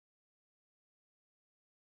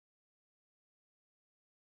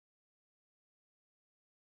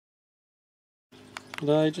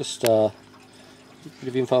Today just a bit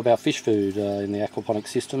of info about fish food in the aquaponic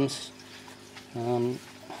systems. Home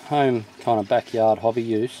kind of backyard hobby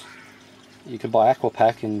use. You can buy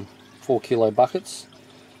Aquapack in 4 kilo buckets,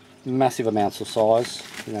 massive amounts of size.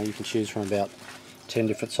 You know, you can choose from about 10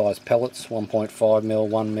 different size pellets, 1.5mm,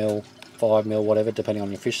 1mm, 5mm, whatever, depending on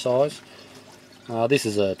your fish size. This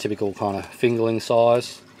is a typical kind of fingerling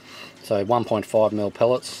size, so 1.5mm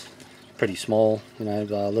pellets, pretty small, you know,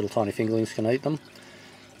 little tiny fingerlings can eat them.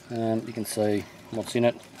 You can see what's in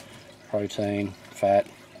it: protein, fat,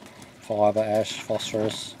 fibre, ash,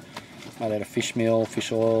 phosphorus, made out of fish meal,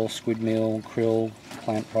 fish oil, squid meal, krill,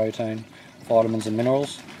 plant protein, vitamins and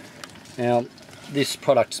minerals. Now, this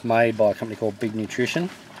product's made by a company called Big Nutrition.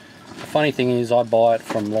 The funny thing is, I buy it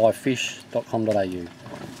from livefish.com.au.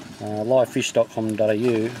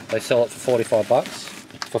 Livefish.com.au, they sell it for 45 bucks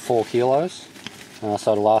for 4 kilos,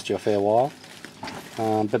 so it'll last you a fair while.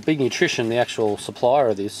 But Big Nutrition, the actual supplier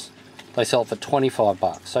of this, they sell it for 25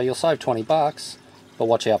 bucks. So you'll save 20 bucks, but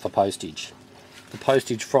watch out for postage. The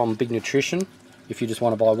postage from Big Nutrition, if you just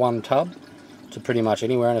want to buy one tub, to pretty much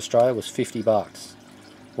anywhere in Australia, was 50 bucks.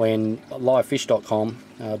 When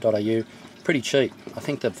livefish.com.au, pretty cheap. I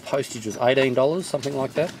think the postage was $18, something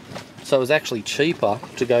like that. So it was actually cheaper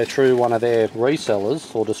to go through one of their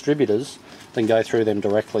resellers or distributors than go through them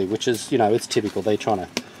directly, which is, you know, it's typical. They're trying to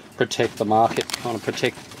protect the market, trying to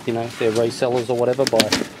protect, you know, their resellers or whatever by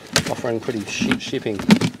offering pretty shit shipping.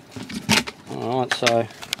 Alright, so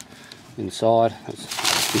inside there's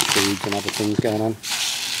fish feeds and other things going on.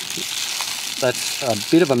 That's a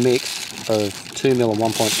bit of a mix of 2mm and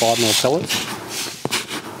 1.5mm pellets.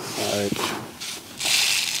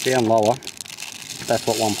 So down lower, that's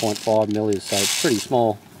what 1.5mm is, so it's pretty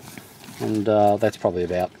small, and that's probably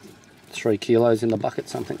about 3 kilos in the bucket,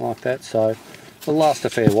 something like that. So it'll last a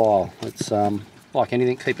fair while. It's like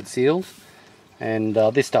anything, keep it sealed, and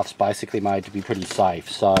this stuff's basically made to be pretty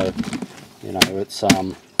safe. So, you know, it's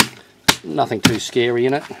nothing too scary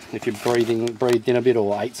in it. If you breathed in a bit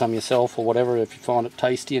or ate some yourself or whatever, if you find it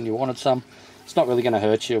tasty and you wanted some, it's not really going to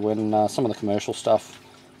hurt you. When some of the commercial stuff,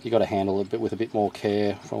 you got to handle it with a bit more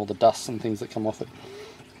care from all the dust and things that come off it.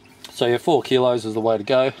 So yeah, 4 kilos is the way to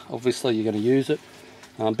go. Obviously you're going to use it.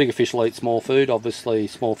 Bigger fish will eat small food. Obviously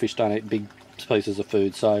small fish don't eat big pieces of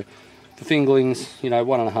food. So for fingerlings, you know,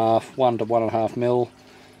 1 to 1.5 mil,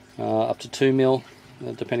 up to 2 mil,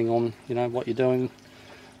 depending on, you know, what you're doing,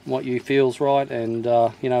 what you feel's right, and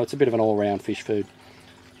you know, it's a bit of an all-round fish food.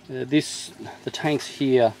 The tank's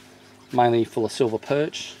here mainly full of silver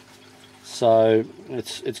perch, so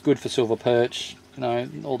it's good for silver perch, you know,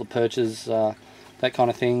 all the perches, that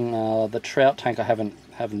kind of thing. The trout tank I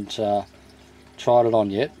haven't tried it on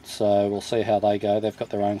yet, so we'll see how they go. They've got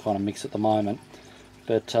their own kind of mix at the moment,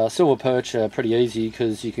 but silver perch are pretty easy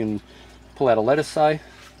because you can pull out a lettuce, say,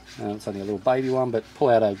 it's only a little baby one, but pull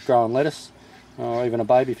out a growing lettuce, or even a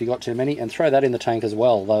baby if you got too many, and throw that in the tank as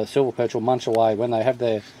well. The silver perch will munch away. When they have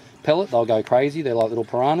their pellet, they'll go crazy. They're like little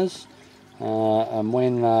piranhas, and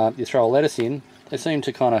when you throw a lettuce in, they seem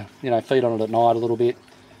to kind of, you know, feed on it at night a little bit,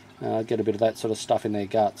 get a bit of that sort of stuff in their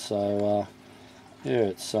gut. So yeah,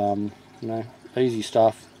 it's you know, easy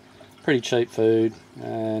stuff, pretty cheap food,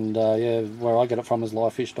 and yeah, where I get it from is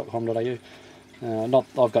livefish.com.au.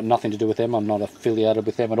 I've got nothing to do with them. I'm not affiliated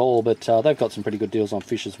with them at all, but they've got some pretty good deals on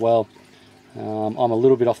fish as well. I'm a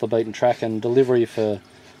little bit off the beaten track, and delivery for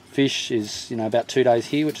fish is, you know, about 2 days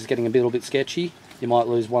here, which is getting a little bit sketchy. You might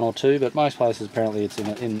lose 1 or 2, but most places apparently it's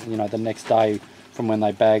in you know, the next day from when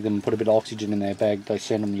they bag them, put a bit of oxygen in their bag, they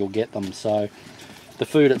send them, you'll get them. So the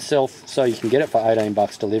food itself, so you can get it for 18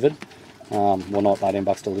 bucks delivered. Well, not 18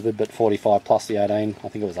 bucks delivered, but 45 plus the 18. I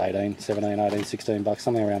think it was 18, 17, 18, 16 bucks,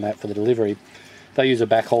 something around that for the delivery. They use a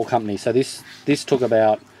backhaul company, so this took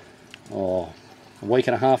about a week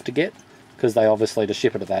and a half to get, because they obviously, to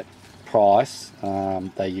ship it at that price,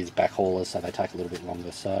 they use backhaulers, so they take a little bit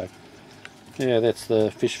longer. So yeah, that's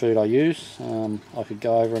the fish food I use. I could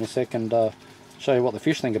go over in a sec and show you what the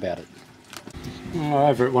fish think about it.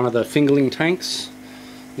 Over at one of the fingerling tanks,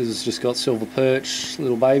 this has just got silver perch,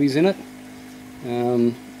 little babies in it.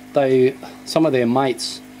 Some of their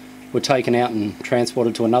mates were taken out and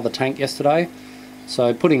transported to another tank yesterday,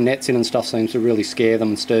 so putting nets in and stuff seems to really scare them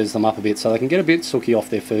and stirs them up a bit, so they can get a bit sooky off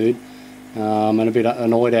their food, and a bit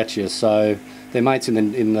annoyed at you. So their mates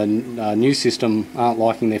in the new system aren't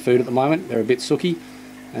liking their food at the moment. They're a bit sooky,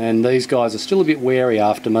 and these guys are still a bit wary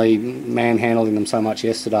after me manhandling them so much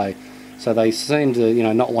yesterday, so they seem to, you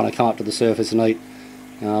know, not want to come up to the surface and eat.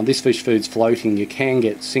 This fish food's floating. You can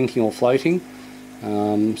get sinking or floating,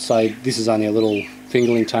 so this is only a little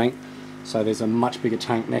fingerling tank, so there's a much bigger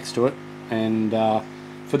tank next to it, and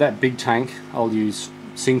for that big tank I'll use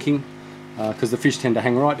sinking, because the fish tend to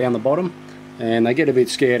hang right down the bottom and they get a bit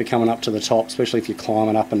scared of coming up to the top, especially if you're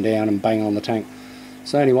climbing up and down and banging on the tank.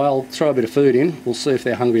 So anyway, I'll throw a bit of food in, we'll see if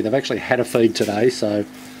they're hungry. They've actually had a feed today, so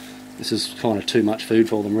this is kind of too much food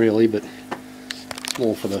for them really, but it's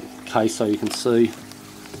more for the case so you can see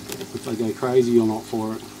if they go crazy or not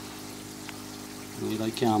for it. And here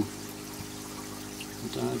they come. I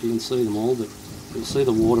don't know if you can see them all, but you'll see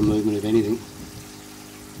the water movement if anything.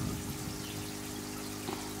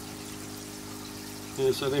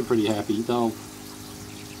 Yeah, so they're pretty happy. They'll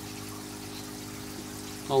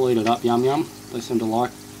eat it up, yum yum. They seem to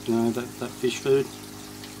like, you know, that fish food.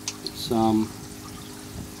 It's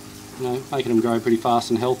you know, making them grow pretty fast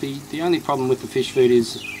and healthy. The only problem with the fish food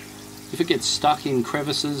is if it gets stuck in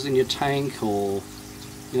crevices in your tank or,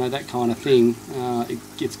 you know, that kind of thing, it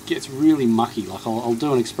gets really mucky. Like I'll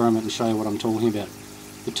do an experiment and show you what I'm talking about.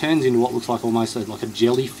 It turns into what looks like almost like a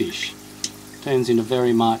jellyfish. It turns into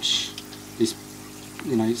very much this,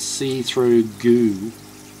 you know, see-through goo,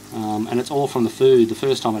 and it's all from the food. The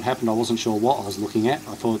first time it happened I wasn't sure what I was looking at.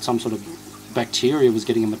 I thought some sort of bacteria was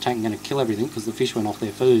getting in my tank and going to kill everything because the fish went off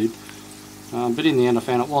their food. But in the end I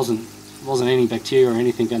found it wasn't any bacteria or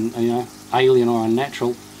anything, and you know, alien or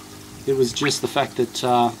unnatural. It was just the fact that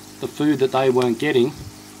the food that they weren't getting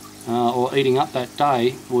or eating up that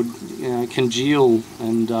day would, you know, congeal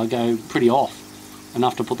and go pretty off,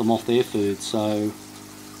 enough to put them off their food. So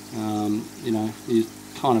you know, you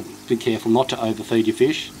kind of be careful not to overfeed your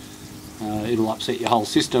fish. It'll upset your whole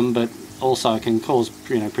system, but also can cause,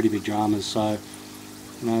 you know, pretty big dramas. So,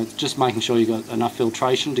 you know, just making sure you've got enough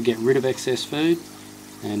filtration to get rid of excess food,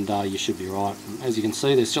 and you should be right. As you can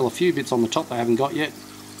see, there's still a few bits on the top they haven't got yet,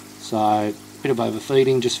 so a bit of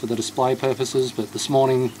overfeeding just for the display purposes. But this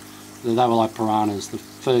morning they were like piranhas. The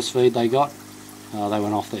first feed they got, they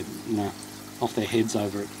went off their, you know, off their heads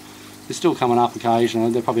over it. They're still coming up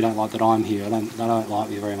occasionally. They probably don't like that I'm here. They don't like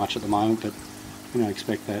me very much at the moment, but you know,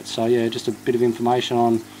 expect that. So yeah, just a bit of information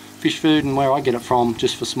on fish food and where I get it from,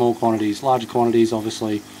 just for small quantities. Larger quantities,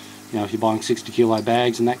 obviously, you know, if you're buying 60 kilo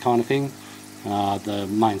bags and that kind of thing, the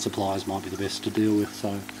main suppliers might be the best to deal with.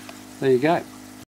 So there you go.